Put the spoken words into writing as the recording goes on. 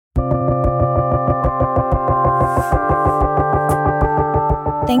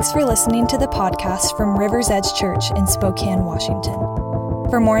Thanks for listening to the podcast from River's Edge Church in Spokane, Washington.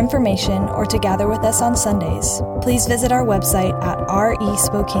 For more information or to gather with us on Sundays, please visit our website at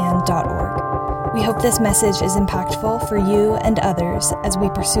respokane.org. We hope this message is impactful for you and others as we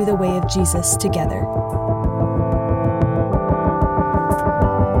pursue the way of Jesus together.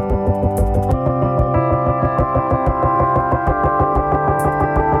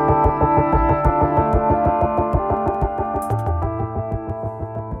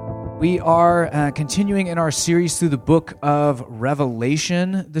 We are continuing in our series through the book of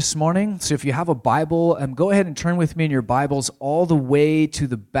Revelation this morning. So if you have a Bible, go ahead and turn with me in your Bibles all the way to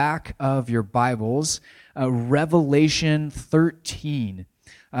the back of your Bibles, Revelation 13,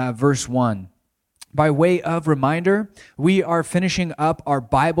 verse 1. By way of reminder, we are finishing up our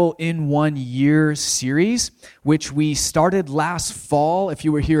Bible in 1 year series, which we started last fall. If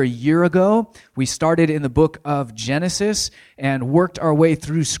you were here a year ago, we started in the book of Genesis and worked our way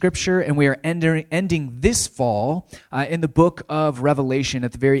through Scripture, and we are ending this fall in the book of Revelation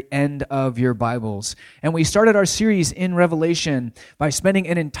at the very end of your Bibles. And we started our series in Revelation by spending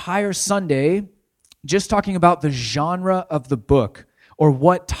an entire Sunday just talking about the genre of the book, or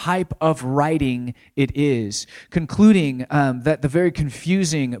what type of writing it is, concluding that the very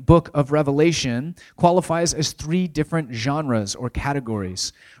confusing book of Revelation qualifies as 3 different genres or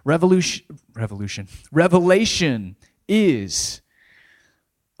categories. Revelation is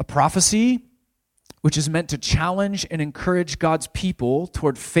a prophecy, which is meant to challenge and encourage God's people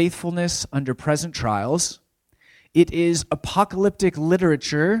toward faithfulness under present trials. It is apocalyptic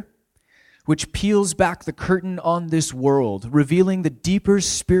literature, which peels back the curtain on this world, revealing the deeper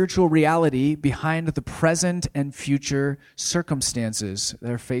spiritual reality behind the present and future circumstances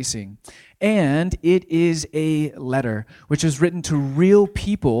they're facing. And it is a letter, which is written to real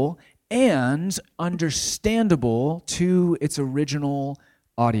people and understandable to its original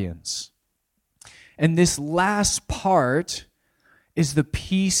audience. And this last part is the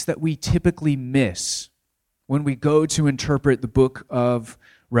piece that we typically miss when we go to interpret the book of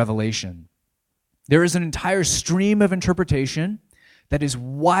Revelation. There is an entire stream of interpretation that is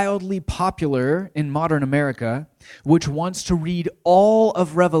wildly popular in modern America, which wants to read all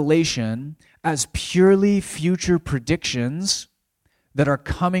of Revelation as purely future predictions that are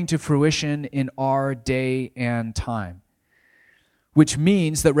coming to fruition in our day and time, which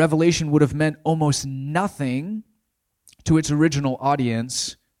means that Revelation would have meant almost nothing to its original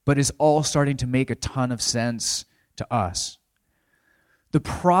audience, but is all starting to make a ton of sense to us. The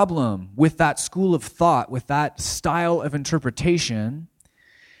problem with that school of thought, with that style of interpretation,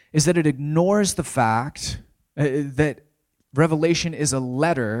 is that it ignores the fact that Revelation is a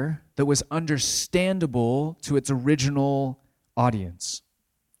letter that was understandable to its original audience.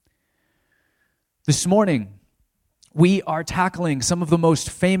 This morning, we are tackling some of the most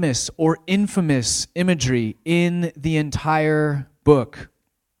famous or infamous imagery in the entire book.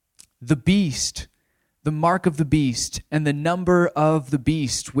 The beast, the mark of the beast, and the number of the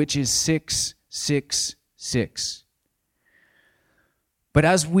beast, which is 666. But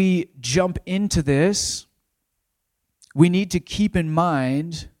as we jump into this, we need to keep in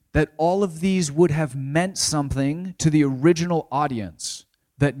mind that all of these would have meant something to the original audience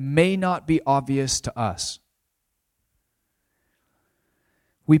that may not be obvious to us.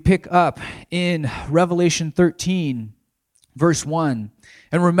 We pick up in Revelation 13, verse 1.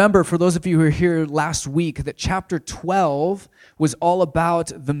 And remember, for those of you who were here last week, that chapter 12 was all about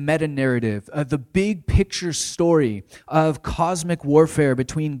the meta-narrative, the big picture story of cosmic warfare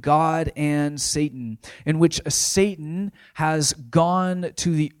between God and Satan, in which Satan has gone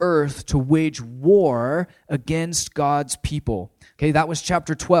to the earth to wage war against God's people. Okay, that was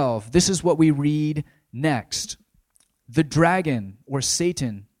chapter 12. This is what we read next. The dragon, or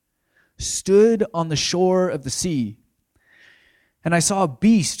Satan, stood on the shore of the sea. And I saw a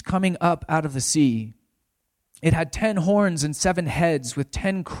beast coming up out of the sea. It had 10 horns and 7 heads with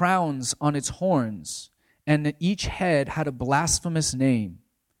 10 crowns on its horns, and each head had a blasphemous name.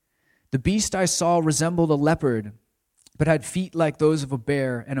 The beast I saw resembled a leopard, but had feet like those of a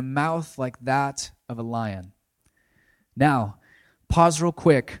bear and a mouth like that of a lion. Now, pause real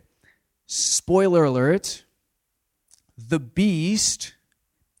quick. Spoiler alert. The beast,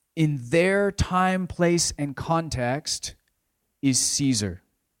 in their time, place, and context, is Caesar.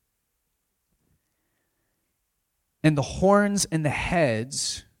 And the horns and the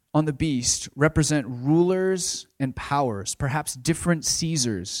heads on the beast represent rulers and powers, perhaps different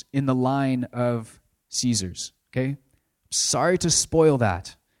Caesars in the line of Caesars. Okay? Sorry to spoil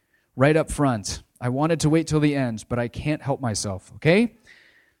that right up front. I wanted to wait till the end, but I can't help myself. Okay?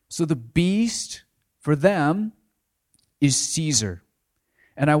 So the beast for them is Caesar.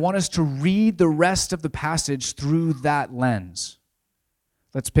 And I want us to read the rest of the passage through that lens.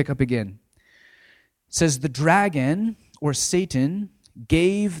 Let's pick up again. It says, the dragon, or Satan,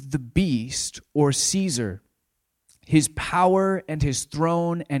 gave the beast, or Caesar, his power and his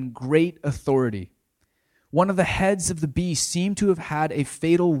throne and great authority. One of the heads of the beast seemed to have had a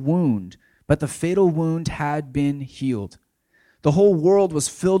fatal wound, but the fatal wound had been healed. The whole world was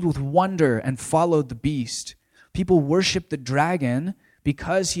filled with wonder and followed the beast. People worshiped the dragon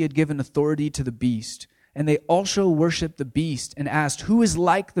because he had given authority to the beast. And they also worshiped the beast and asked, who is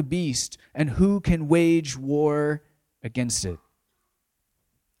like the beast and who can wage war against it?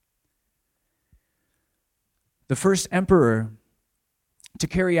 The first emperor to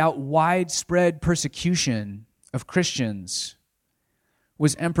carry out widespread persecution of Christians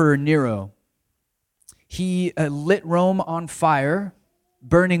was Emperor Nero. He lit Rome on fire,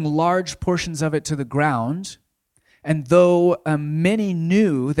 burning large portions of it to the ground. And though many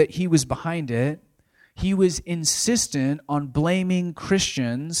knew that he was behind it, he was insistent on blaming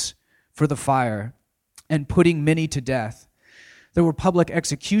Christians for the fire and putting many to death. There were public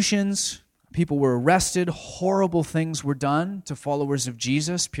executions. People were arrested. Horrible things were done to followers of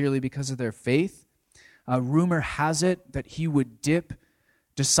Jesus purely because of their faith. Rumor has it that he would dip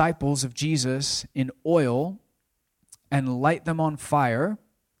disciples of Jesus in oil and light them on fire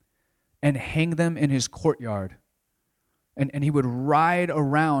and hang them in his courtyard. And he would ride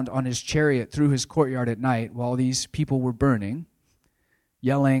around on his chariot through his courtyard at night while these people were burning,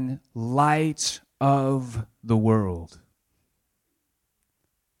 yelling, "Light of the world."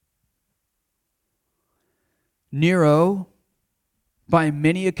 Nero, by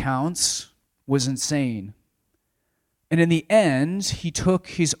many accounts, was insane. And in the end, he took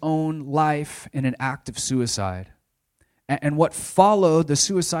his own life in an act of suicide. And what followed the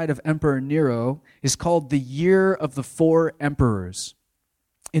suicide of Emperor Nero is called the Year of the Four Emperors,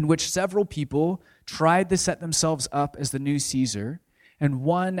 in which several people tried to set themselves up as the new Caesar, and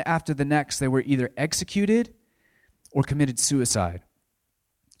one after the next they were either executed or committed suicide.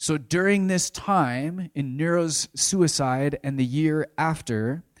 So during this time, in Nero's suicide and the year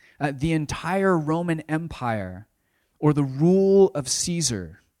after, the entire Roman Empire, or the rule of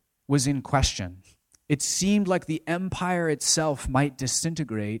Caesar, was in question. It seemed like the empire itself might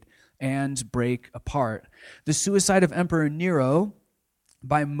disintegrate and break apart. The suicide of Emperor Nero,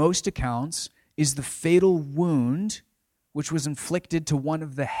 by most accounts, is the fatal wound which was inflicted to one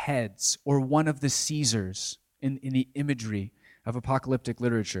of the heads or one of the Caesars in the imagery of apocalyptic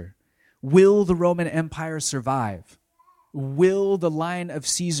literature. Will the Roman Empire survive? Will the line of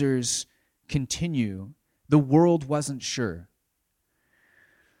Caesars continue? The world wasn't sure.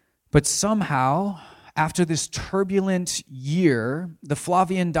 But somehow, after this turbulent year, the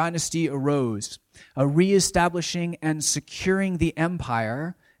Flavian dynasty arose, reestablishing and securing the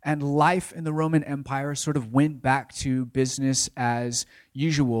empire, and life in the Roman Empire sort of went back to business as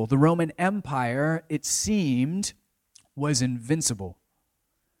usual. The Roman Empire, it seemed, was invincible.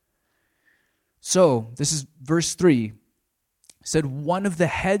 So, this is verse 3. Said, one of the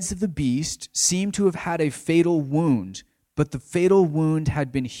heads of the beast seemed to have had a fatal wound, but the fatal wound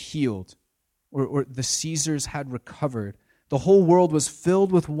had been healed, or the Caesars had recovered. The whole world was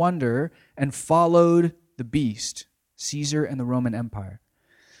filled with wonder and followed the beast, Caesar and the Roman Empire.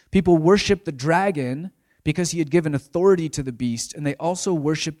 People worshiped the dragon because he had given authority to the beast, and they also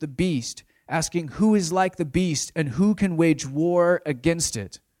worshiped the beast, asking who is like the beast and who can wage war against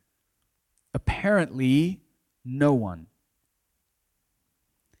it. Apparently, no one.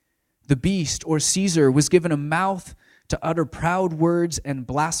 The beast, or Caesar, was given a mouth to utter proud words and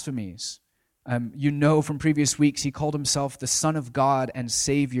blasphemies. You know from previous weeks, he called himself the Son of God and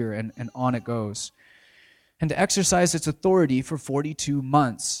Savior, and on it goes. And to exercise its authority for 42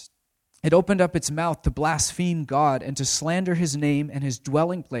 months. It opened up its mouth to blaspheme God and to slander his name and his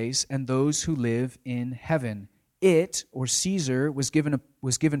dwelling place and those who live in heaven. It, or Caesar, was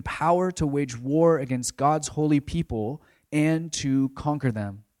given power to wage war against God's holy people and to conquer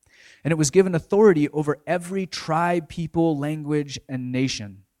them. And it was given authority over every tribe, people, language, and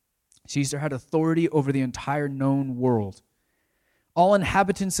nation. Caesar had authority over the entire known world. All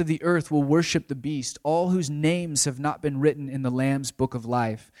inhabitants of the earth will worship the beast, all whose names have not been written in the Lamb's book of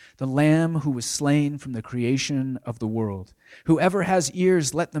life, the Lamb who was slain from the creation of the world. Whoever has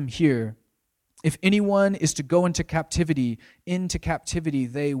ears, let them hear. If anyone is to go into captivity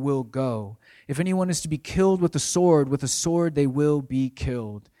they will go. If anyone is to be killed with a sword they will be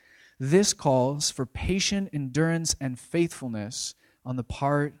killed. This calls for patient endurance and faithfulness on the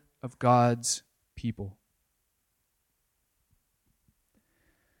part of God's people.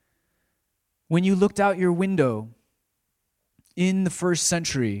 When you looked out your window in the first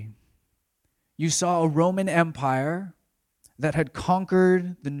century, you saw a Roman Empire that had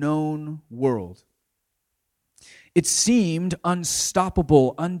conquered the known world. It seemed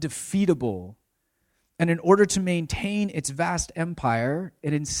unstoppable, undefeatable. And in order to maintain its vast empire,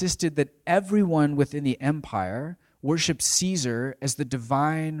 it insisted that everyone within the empire worship Caesar as the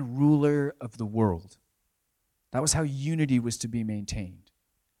divine ruler of the world. That was how unity was to be maintained.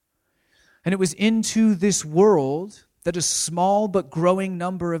 And it was into this world that a small but growing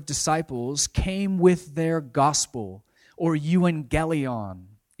number of disciples came with their gospel, or euangelion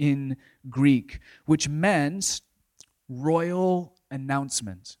in Greek, which meant royal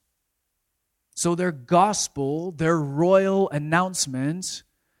announcement. So their gospel, their royal announcement,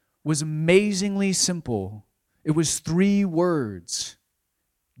 was amazingly simple. It was 3 words: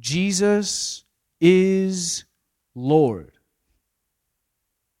 Jesus is Lord.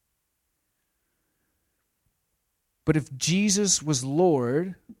 But if Jesus was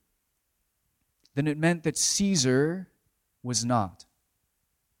Lord, then it meant that Caesar was not.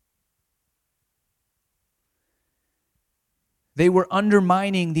 They were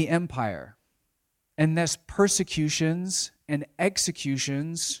undermining the empire, and thus persecutions and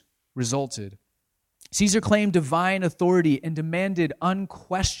executions resulted. Caesar claimed divine authority and demanded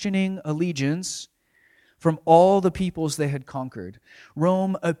unquestioning allegiance from all the peoples they had conquered.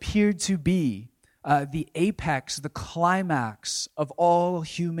 Rome appeared to be the apex, the climax of all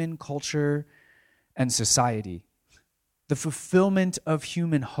human culture and society, the fulfillment of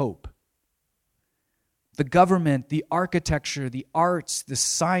human hope. The government, the architecture, the arts, the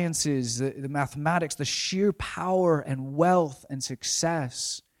sciences, the mathematics, the sheer power and wealth and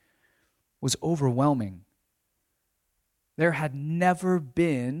success was overwhelming. There had never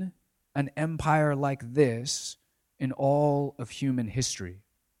been an empire like this in all of human history.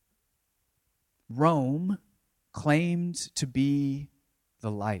 Rome claimed to be the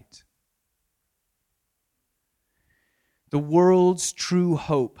light. The world's true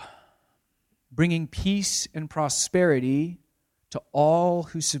hope, bringing peace and prosperity to all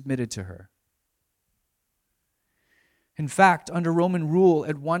who submitted to her. In fact, under Roman rule,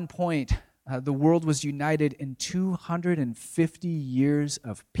 at one point, the world was united in 250 years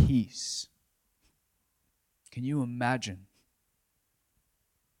of peace. Can you imagine?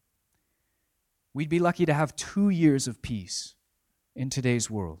 We'd be lucky to have 2 years of peace in today's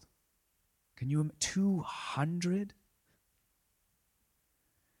world. Can you imagine? 200?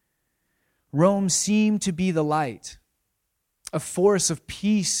 Rome seemed to be the light, a force of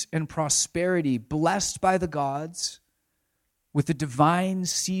peace and prosperity, blessed by the gods, with the divine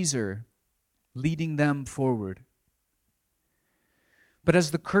Caesar leading them forward. But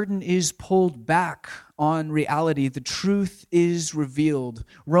as the curtain is pulled back on reality, the truth is revealed.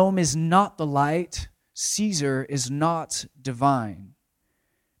 Rome is not the light. Caesar is not divine.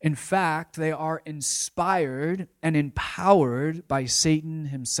 In fact, they are inspired and empowered by Satan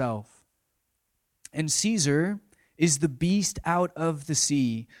himself. And Caesar is the beast out of the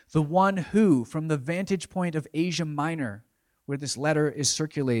sea, the one who, from the vantage point of Asia Minor, where this letter is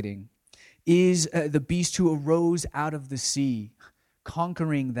circulating, is the beast who arose out of the sea,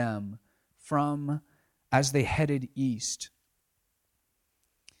 conquering them as they headed east.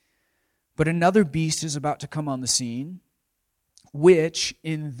 But another beast is about to come on the scene, which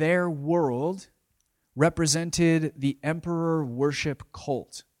in their world represented the emperor worship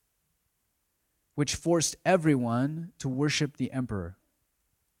cult, which forced everyone to worship the emperor.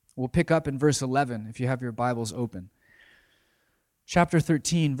 We'll pick up in verse 11 if you have your Bibles open. Chapter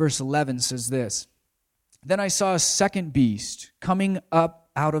 13, verse 11 says this: Then I saw a second beast coming up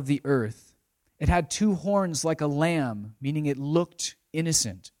out of the earth. It had 2 horns like a lamb, meaning it looked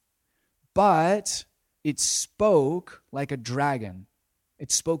innocent. But it spoke like a dragon.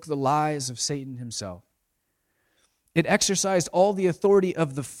 It spoke the lies of Satan himself. It exercised all the authority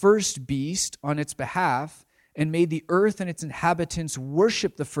of the first beast on its behalf and made the earth and its inhabitants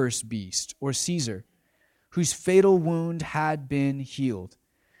worship the first beast, or Caesar, whose fatal wound had been healed.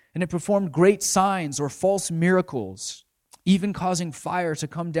 And it performed great signs or false miracles, even causing fire to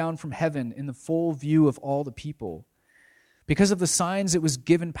come down from heaven in the full view of all the people. Because of the signs it was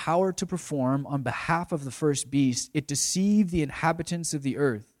given power to perform on behalf of the first beast, it deceived the inhabitants of the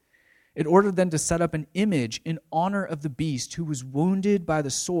earth. It ordered them to set up an image in honor of the beast who was wounded by the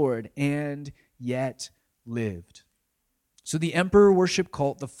sword and yet lived. So the emperor worship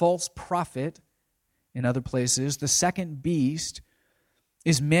cult, the false prophet, in other places, the second beast,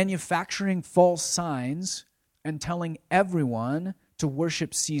 is manufacturing false signs and telling everyone to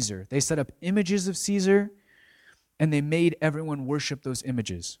worship Caesar. They set up images of Caesar, and they made everyone worship those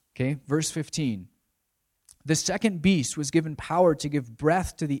images. Okay, verse 15. The second beast was given power to give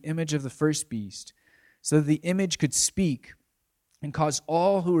breath to the image of the first beast, so that the image could speak and cause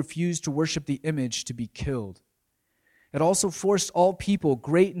all who refused to worship the image to be killed. It also forced all people,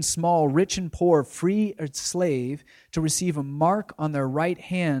 great and small, rich and poor, free or slave, to receive a mark on their right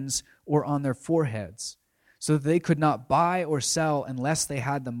hands or on their foreheads, so that they could not buy or sell unless they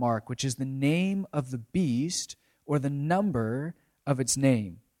had the mark, which is the name of the beast or the number of its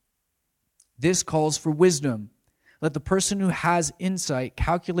name. This calls for wisdom. Let the person who has insight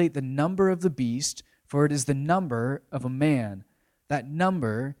calculate the number of the beast, for it is the number of a man. That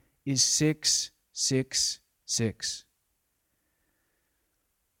number is 666.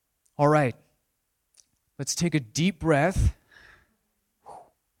 All right, let's take a deep breath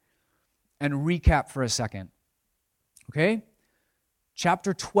and recap for a second. Okay?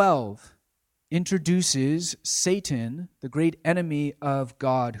 Chapter 12 introduces Satan, the great enemy of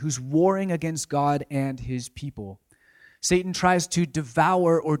God, who's warring against God and his people. Satan tries to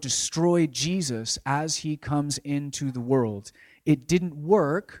devour or destroy Jesus as he comes into the world. It didn't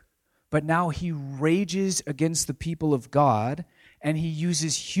work, but now he rages against the people of God, and he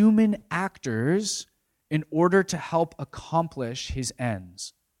uses human actors in order to help accomplish his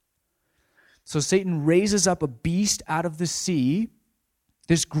ends. So Satan raises up a beast out of the sea,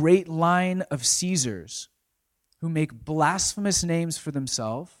 this great line of Caesars who make blasphemous names for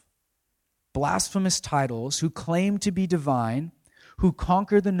themselves, blasphemous titles, who claim to be divine, who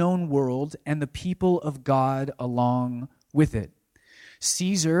conquer the known world and the people of God along with it.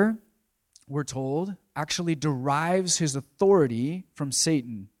 Caesar, we're told, actually derives his authority from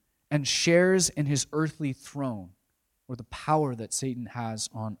Satan and shares in his earthly throne, or the power that Satan has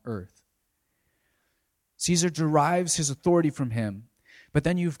on earth. Caesar derives his authority from him. But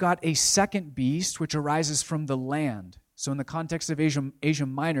then you've got a second beast which arises from the land. So in the context of Asia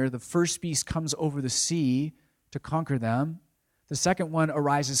Minor, the first beast comes over the sea to conquer them. The second one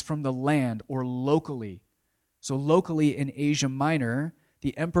arises from the land, or locally. So locally in Asia Minor,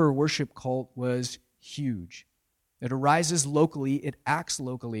 the emperor worship cult was huge. It arises locally, it acts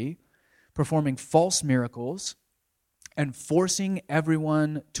locally, performing false miracles and forcing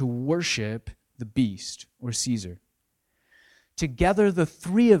everyone to worship the beast, or Caesar. Together, the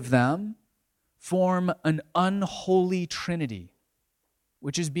three of them form an unholy trinity,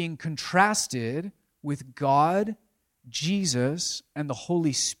 which is being contrasted with God, Jesus, and the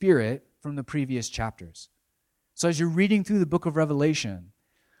Holy Spirit from the previous chapters. So as you're reading through the book of Revelation,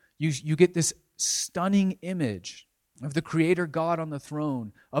 you get this stunning image of the Creator God on the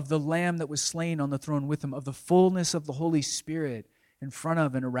throne, of the Lamb that was slain on the throne with him, of the fullness of the Holy Spirit in front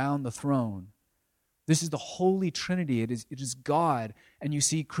of and around the throne. This is the Holy Trinity. It is God, and you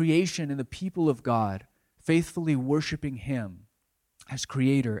see creation and the people of God faithfully worshiping him as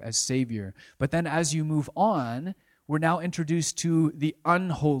Creator, as Savior. But then as you move on, we're now introduced to the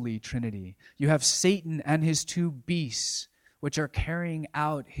unholy Trinity. You have Satan and his two beasts, which are carrying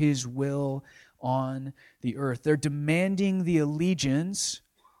out his will on the earth. They're demanding the allegiance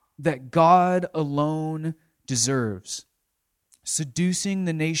that God alone deserves, seducing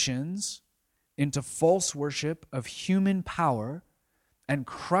the nations into false worship of human power and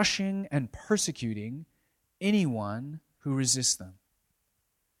crushing and persecuting anyone who resists them.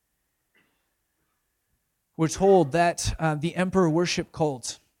 We're told that the emperor worship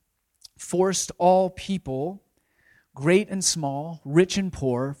cult forced all people, great and small, rich and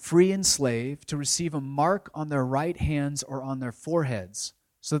poor, free and slave, to receive a mark on their right hands or on their foreheads,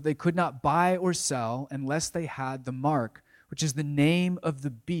 so that they could not buy or sell unless they had the mark, which is the name of the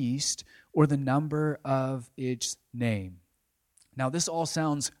beast or the number of its name. Now, this all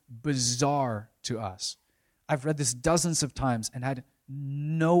sounds bizarre to us. I've read this dozens of times and had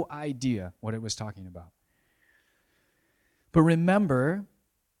no idea what it was talking about. But remember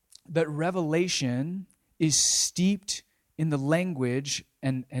that Revelation is steeped in the language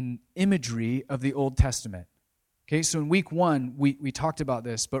and imagery of the Old Testament. Okay, so in week 1, we talked about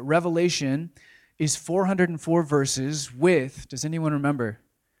this, but Revelation is 404 verses with, does anyone remember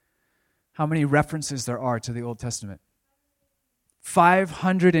how many references there are to the Old Testament?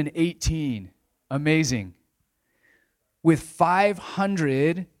 518. Amazing. With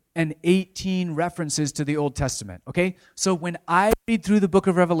 518 references to the Old Testament. Okay? So when I read through the book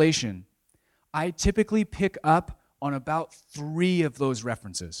of Revelation, I typically pick up on about 3 of those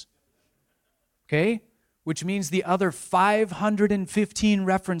references. Okay? Which means the other 515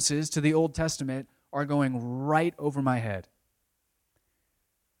 references to the Old Testament are going right over my head.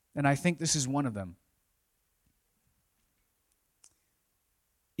 And I think this is one of them.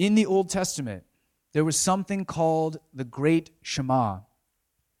 In the Old Testament, there was something called the Great Shema,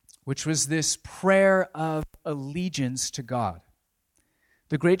 which was this prayer of allegiance to God.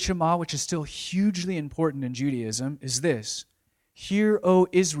 The Great Shema, which is still hugely important in Judaism, is this: Hear, O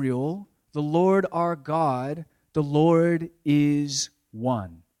Israel, the Lord our God, the Lord is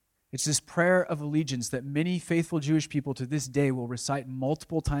one. It's this prayer of allegiance that many faithful Jewish people to this day will recite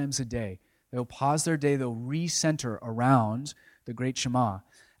multiple times a day. They'll pause their day, they'll recenter around the Great Shema.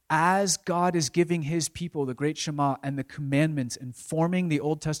 As God is giving his people the Great Shema and the commandments and forming the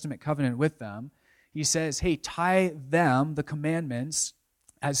Old Testament covenant with them, he says, hey, tie them, the commandments,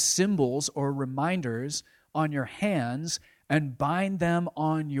 as symbols or reminders on your hands and bind them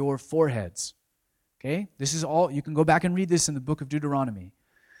on your foreheads. Okay? This is all, you can go back and read this in the book of Deuteronomy.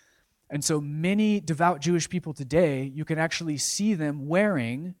 And so many devout Jewish people today, you can actually see them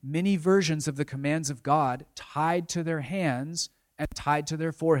wearing many versions of the commands of God tied to their hands and tied to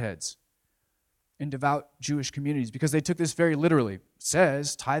their foreheads in devout Jewish communities, because they took this very literally. It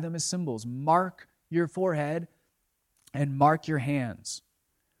says, tie them as symbols. Mark your forehead and mark your hands.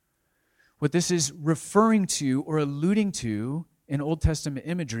 What this is referring to or alluding to in Old Testament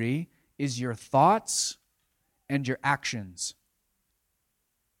imagery is your thoughts and your actions.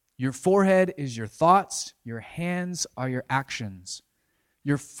 Your forehead is your thoughts, your hands are your actions.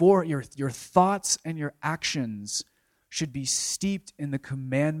 Your thoughts and your actions should be steeped in the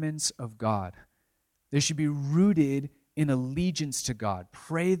commandments of God. They should be rooted in allegiance to God.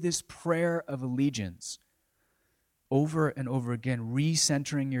 Pray this prayer of allegiance over and over again,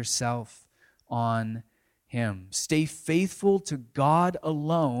 recentering yourself on him. Stay faithful to God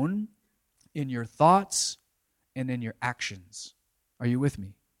alone in your thoughts and in your actions. Are you with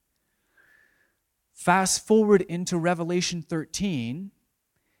me? Fast forward into Revelation 13,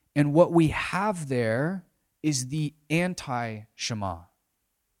 and what we have there is the anti-Shema.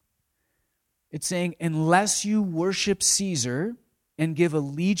 It's saying, unless you worship Caesar and give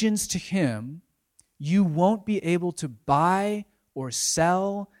allegiance to him, you won't be able to buy or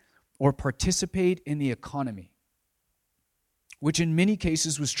sell or participate in the economy, which in many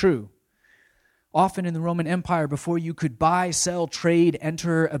cases was true. Often in the Roman Empire, before you could buy, sell, trade,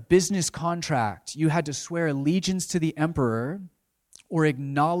 enter a business contract, you had to swear allegiance to the emperor or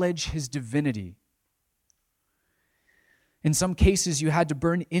acknowledge his divinity. In some cases, you had to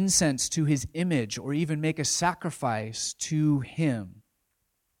burn incense to his image or even make a sacrifice to him.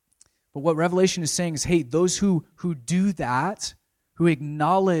 But what Revelation is saying is, hey, those who do that, who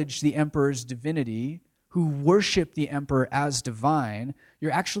acknowledge the emperor's divinity, who worship the emperor as divine,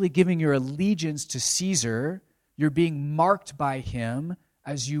 you're actually giving your allegiance to Caesar. You're being marked by him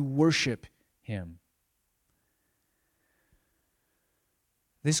as you worship him.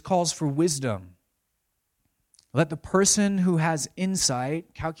 This calls for wisdom. Let the person who has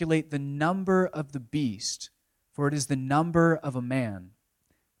insight calculate the number of the beast, for it is the number of a man.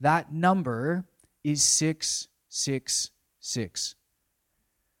 That number is 666.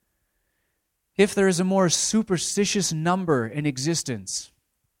 If there is a more superstitious number in existence,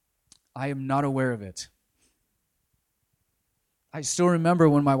 I am not aware of it. I still remember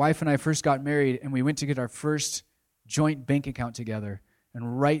when my wife and I first got married and we went to get our first joint bank account together,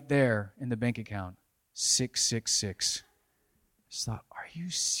 and right there in the bank account, 666. I just thought, are you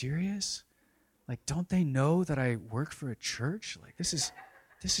serious? Like, don't they know that I work for a church? Like, this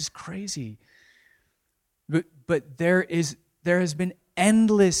is crazy. But there has been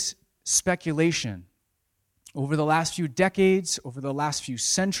endless speculation over the last few decades, over the last few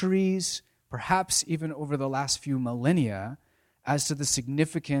centuries, perhaps even over the last few millennia, as to the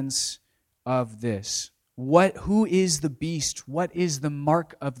significance of this. Who is the beast? What is the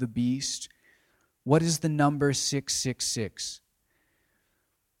mark of the beast? What is the number 666?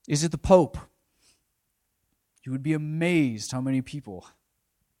 Is it the Pope? You would be amazed how many people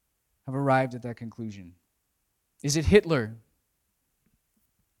have arrived at that conclusion. Is it Hitler?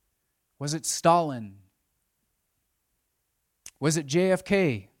 Was it Stalin? Was it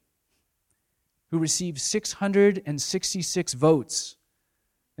JFK, who received 666 votes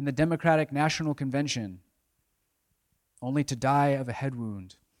in the Democratic National Convention, only to die of a head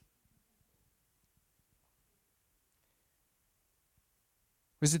wound?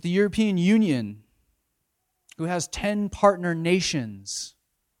 Was it the European Union, who has 10 partner nations,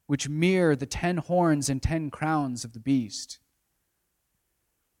 which mirror the 10 horns and 10 crowns of the beast?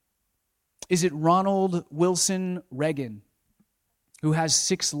 Is it Ronald Wilson Reagan, who has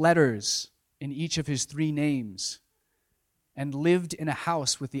 6 letters in each of his 3 names and lived in a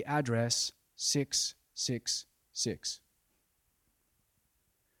house with the address 666?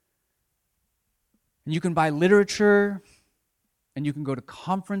 And you can buy literature, and you can go to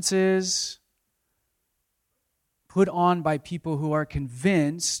conferences, put on by people who are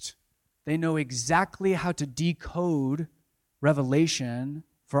convinced they know exactly how to decode Revelation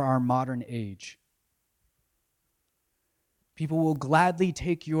for our modern age. People will gladly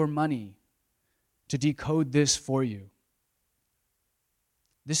take your money to decode this for you.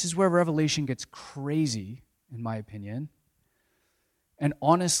 This is where Revelation gets crazy, in my opinion. And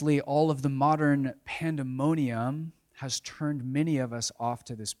honestly, all of the modern pandemonium has turned many of us off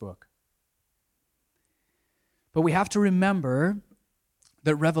to this book. But we have to remember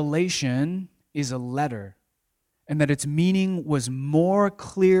that Revelation is a letter, and that its meaning was more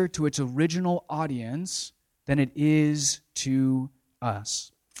clear to its original audience than it is to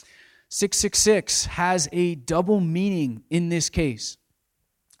us. 666 has a double meaning in this case.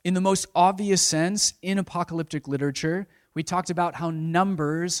 In the most obvious sense, in apocalyptic literature, we talked about how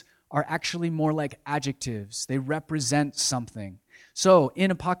numbers are actually more like adjectives. They represent something. So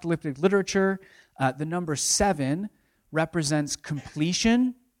in apocalyptic literature, the number 7 represents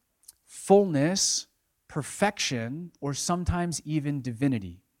completion, fullness, perfection, or sometimes even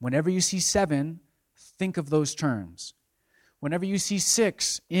divinity. Whenever you see 7, think of those terms. Whenever you see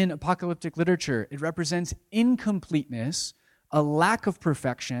 6 in apocalyptic literature, it represents incompleteness, a lack of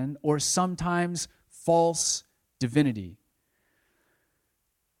perfection, or sometimes false divinity.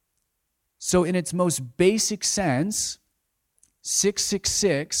 So in its most basic sense,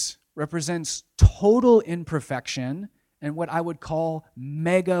 666 represents total imperfection and what I would call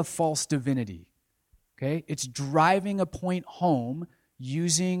mega false divinity. Okay? It's driving a point home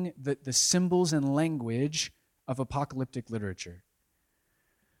using the symbols and language of apocalyptic literature.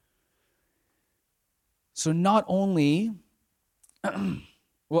 So not only,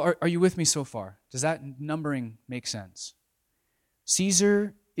 well, are you with me so far? Does that numbering make sense?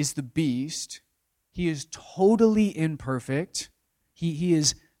 Caesar is the beast. He is totally imperfect. He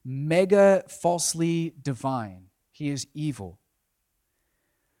is mega falsely divine. He is evil.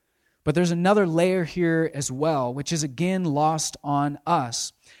 But there's another layer here as well, which is again lost on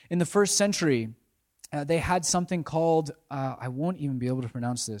us. In the first century, they had something called, I won't even be able to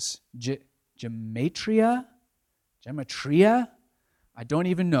pronounce this, gematria? I don't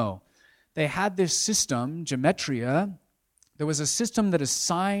even know. They had this system, gematria. There was a system that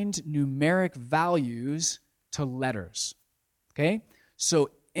assigned numeric values to letters. Okay? So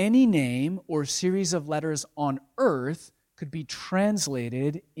any name or series of letters on earth could be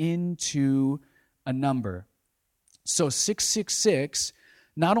translated into a number. So 666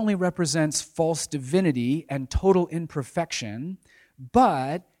 not only represents false divinity and total imperfection,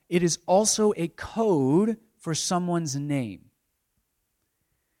 but it is also a code for someone's name.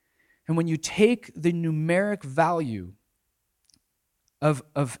 And when you take the numeric value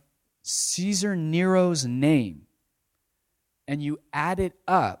of Caesar Nero's name and you add it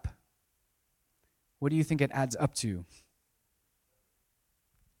up, what do you think it adds up to?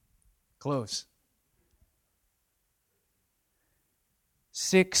 Close.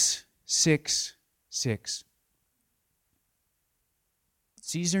 666.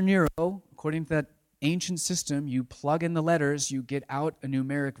 Caesar Nero, according to that ancient system, you plug in the letters, you get out a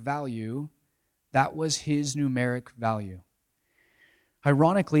numeric value. That was his numeric value.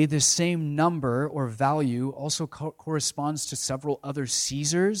 Ironically, this same number or value also corresponds to several other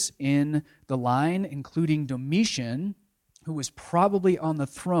Caesars in the line, including Domitian, who was probably on the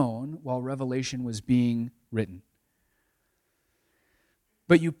throne while Revelation was being written.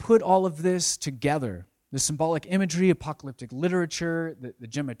 But you put all of this together, the symbolic imagery, apocalyptic literature, the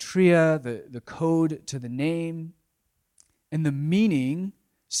gematria, the code to the name, and the meaning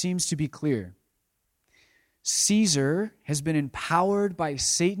seems to be clear. Caesar has been empowered by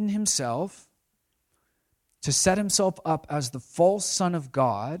Satan himself to set himself up as the false son of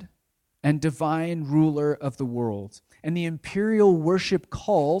God and divine ruler of the world. And the imperial worship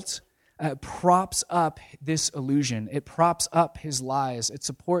cult props up this illusion. It props up his lies. It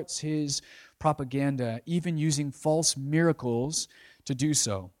supports his propaganda, even using false miracles to do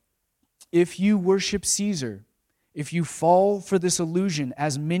so. If you worship Caesar, if you fall for this illusion,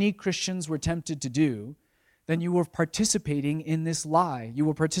 as many Christians were tempted to do, then you were participating in this lie. You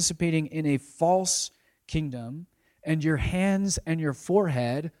were participating in a false kingdom, and your hands and your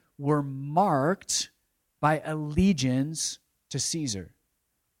forehead were marked by allegiance to Caesar.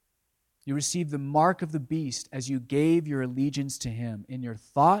 You received the mark of the beast as you gave your allegiance to him in your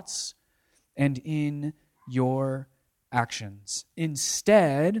thoughts and in your actions.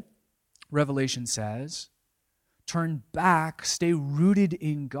 Instead, Revelation says, turn back, stay rooted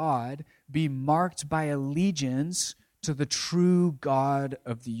in God, be marked by allegiance to the true God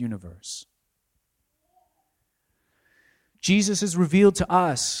of the universe. Jesus is revealed to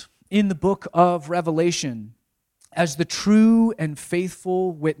us in the book of Revelation as the true and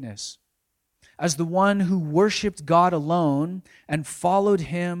faithful witness, as the one who worshiped God alone and followed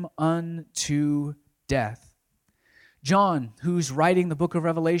him unto death. John, who's writing the book of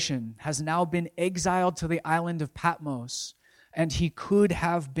Revelation, has now been exiled to the island of Patmos, and he could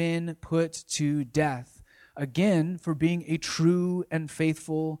have been put to death, again, for being a true and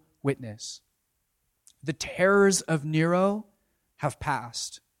faithful witness. The terrors of Nero have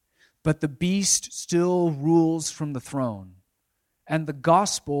passed, but the beast still rules from the throne. And the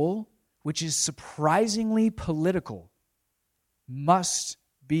gospel, which is surprisingly political, must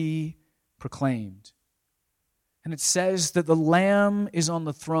be proclaimed. And it says that the Lamb is on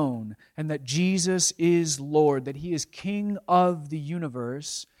the throne and that Jesus is Lord, that he is King of the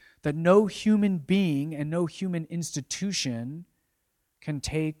universe, that no human being and no human institution can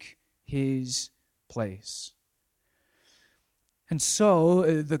take his place. And so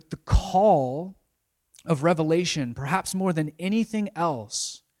the call of Revelation, perhaps more than anything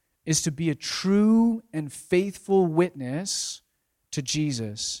else, is to be a true and faithful witness to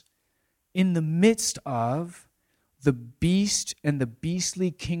Jesus in the midst of the beast and the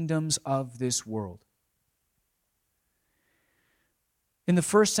beastly kingdoms of this world. In the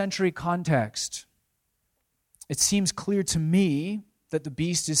first century context, it seems clear to me that the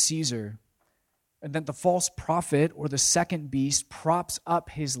beast is Caesar, and that the false prophet or the second beast props up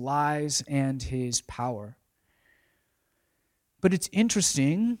his lies and his power. But it's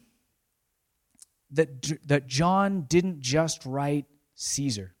interesting that John didn't just write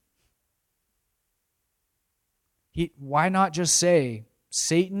Caesar. Why not just say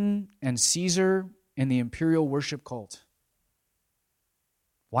Satan and Caesar and the imperial worship cult?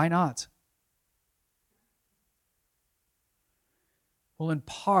 Why not? Well, in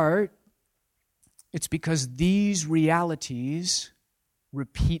part, it's because these realities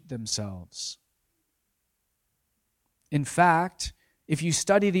repeat themselves. In fact, if you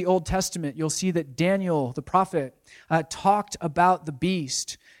study the Old Testament, you'll see that Daniel, the prophet, talked about the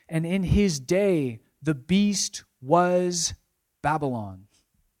beast, and in his day, the beast was Babylon.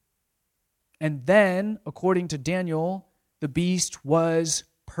 And then, according to Daniel, the beast was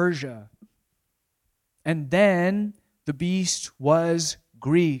Persia. And then, the beast was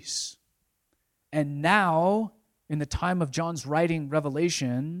Greece. And now, in the time of John's writing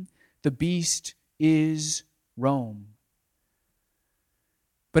Revelation, the beast is Rome.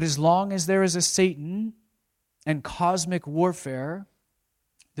 But as long as there is a Satan and cosmic warfare,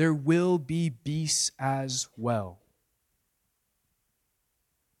 there will be beasts as well.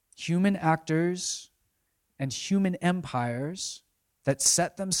 Human actors and human empires that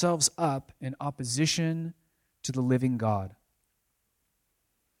set themselves up in opposition to the living God.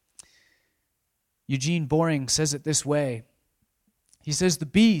 Eugene Boring says it this way. He says, the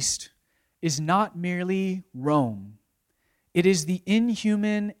beast is not merely Rome. It is the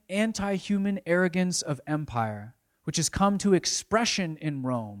inhuman, anti-human arrogance of empire, which has come to expression in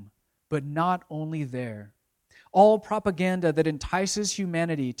Rome, but not only there. All propaganda that entices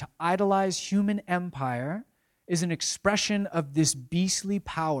humanity to idolize human empire is an expression of this beastly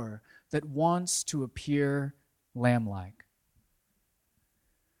power that wants to appear lamb-like.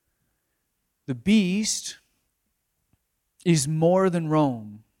 The beast is more than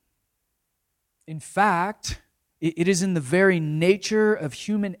Rome. In fact, it is in the very nature of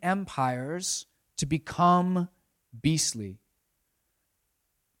human empires to become beastly.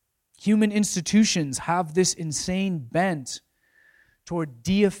 Human institutions have this insane bent toward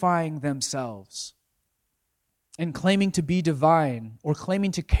deifying themselves and claiming to be divine or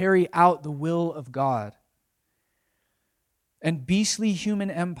claiming to carry out the will of God. And beastly human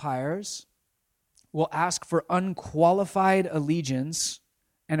empires will ask for unqualified allegiance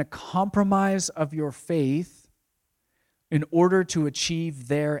and a compromise of your faith in order to achieve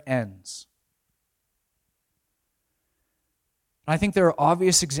their ends. I think there are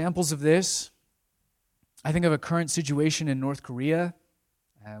obvious examples of this. I think of a current situation in North Korea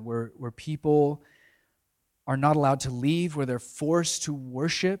where people are not allowed to leave, where they're forced to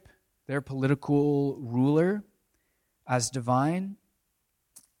worship their political ruler as divine,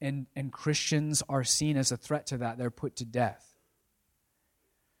 and Christians are seen as a threat to that. They're put to death.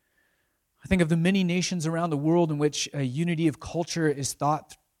 I think of the many nations around the world in which a unity of culture is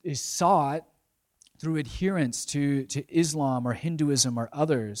sought through adherence to Islam or Hinduism or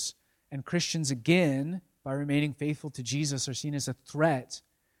others. And Christians, again, by remaining faithful to Jesus, are seen as a threat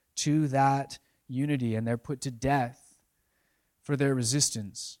to that unity, and they're put to death for their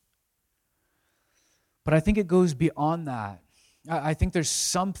resistance. But I think it goes beyond that. I think there's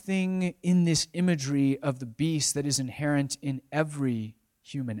something in this imagery of the beast that is inherent in every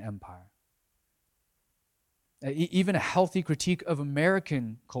human empire. Even a healthy critique of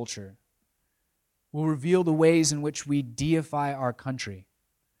American culture will reveal the ways in which we deify our country,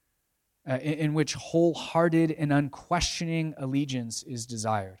 in which wholehearted and unquestioning allegiance is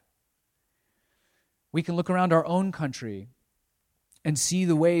desired. We can look around our own country and see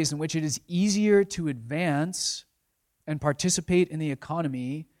the ways in which it is easier to advance and participate in the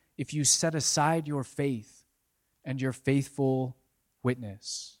economy if you set aside your faith and your faithful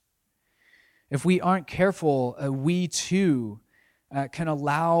witness. If we aren't careful, we too can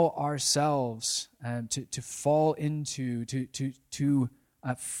allow ourselves to fall into the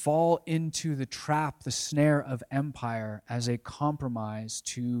trap, the snare of empire as a compromise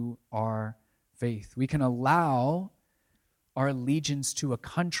to our faith. We can allow our allegiance to a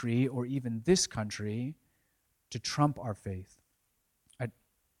country or even this country to trump our faith.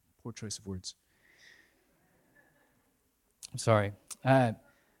 Poor choice of words. I'm sorry. I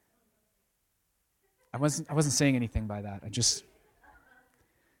wasn't saying anything by that.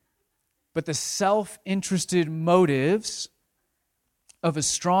 But the self-interested motives of a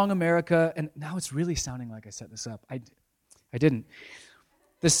strong America, and now it's really sounding like I set this up. I didn't.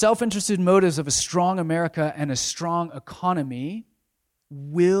 The self-interested motives of a strong America and a strong economy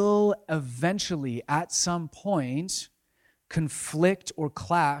will eventually, at some point, conflict or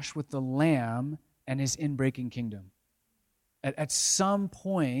clash with the Lamb and his inbreaking kingdom. At some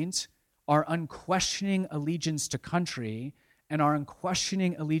point, our unquestioning allegiance to country and our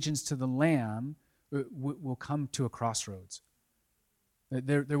unquestioning allegiance to the Lamb will come to a crossroads.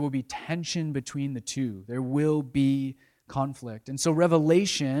 There will be tension between the two. There will be conflict. And so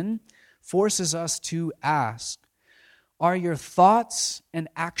Revelation forces us to ask, are your thoughts and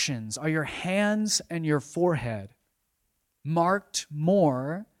actions, are your hands and your forehead marked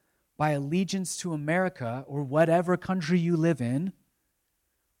more by allegiance to America or whatever country you live in,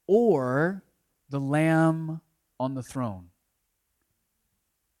 or the Lamb on the throne?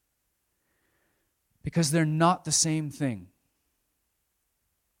 Because they're not the same thing.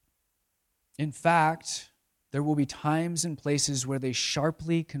 In fact, there will be times and places where they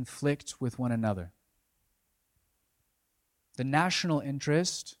sharply conflict with one another. The national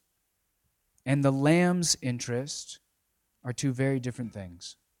interest and the Lamb's interest are two very different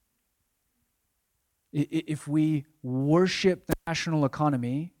things. If we worship the national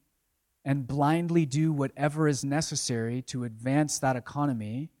economy and blindly do whatever is necessary to advance that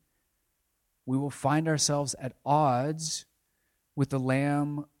economy, we will find ourselves at odds with the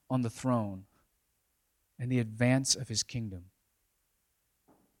Lamb on the throne and the advance of his kingdom.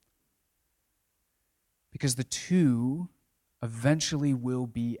 Because the two eventually will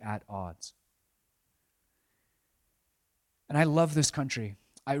be at odds. And I love this country.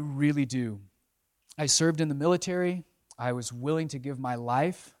 I really do. I served in the military. I was willing to give my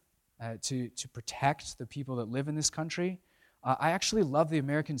life to protect the people that live in this country. I actually love the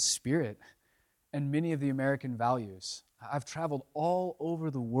American spirit and many of the American values. I've traveled all over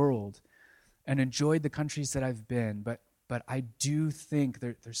the world and enjoyed the countries that I've been, but I do think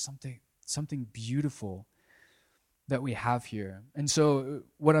there's something beautiful that we have here. And so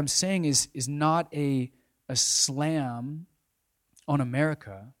what I'm saying is not a slam on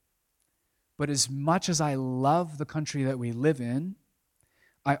America, but as much as I love the country that we live in,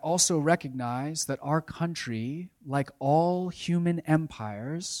 I also recognize that our country, like all human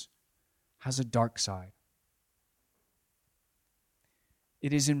empires, has a dark side.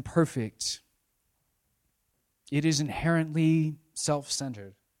 It is imperfect. It is inherently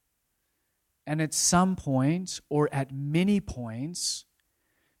self-centered. And at some point, or at many points,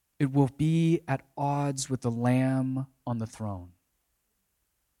 it will be at odds with the Lamb on the throne.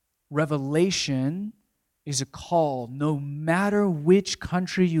 Revelation is a call, no matter which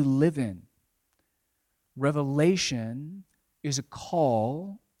country you live in. Revelation is a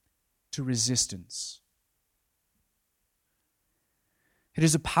call to resistance. It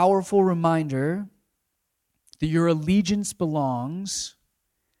is a powerful reminder that your allegiance belongs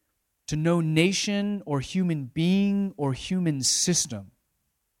to no nation or human being or human system.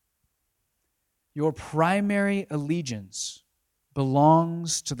 Your primary allegiance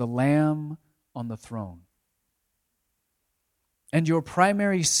belongs to the Lamb on the throne. And your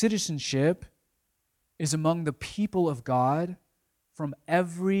primary citizenship is among the people of God from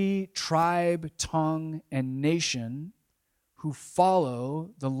every tribe, tongue, and nation who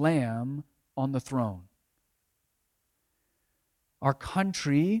follow the Lamb on the throne. Our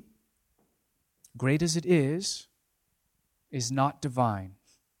country, great as it is not divine.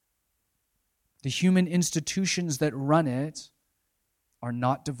 The human institutions that run it are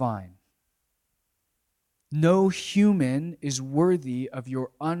not divine. No human is worthy of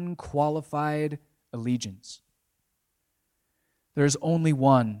your unqualified allegiance. There is only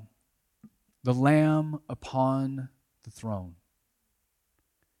one, the Lamb upon the throne.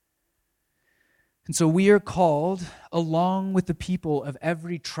 And so we are called, along with the people of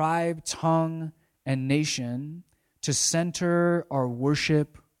every tribe, tongue, and nation, to center our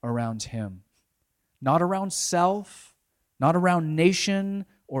worship around him. Not around self, not around nation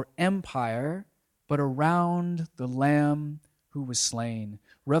or empire, but around the Lamb who was slain.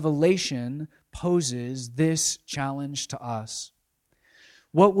 Revelation poses this challenge to us.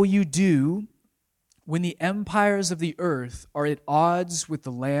 What will you do when the empires of the earth are at odds with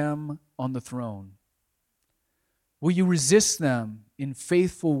the Lamb on the throne? Will you resist them in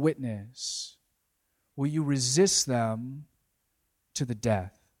faithful witness? Will you resist them to the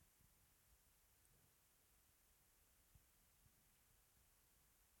death?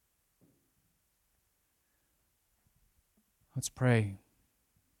 Let's pray.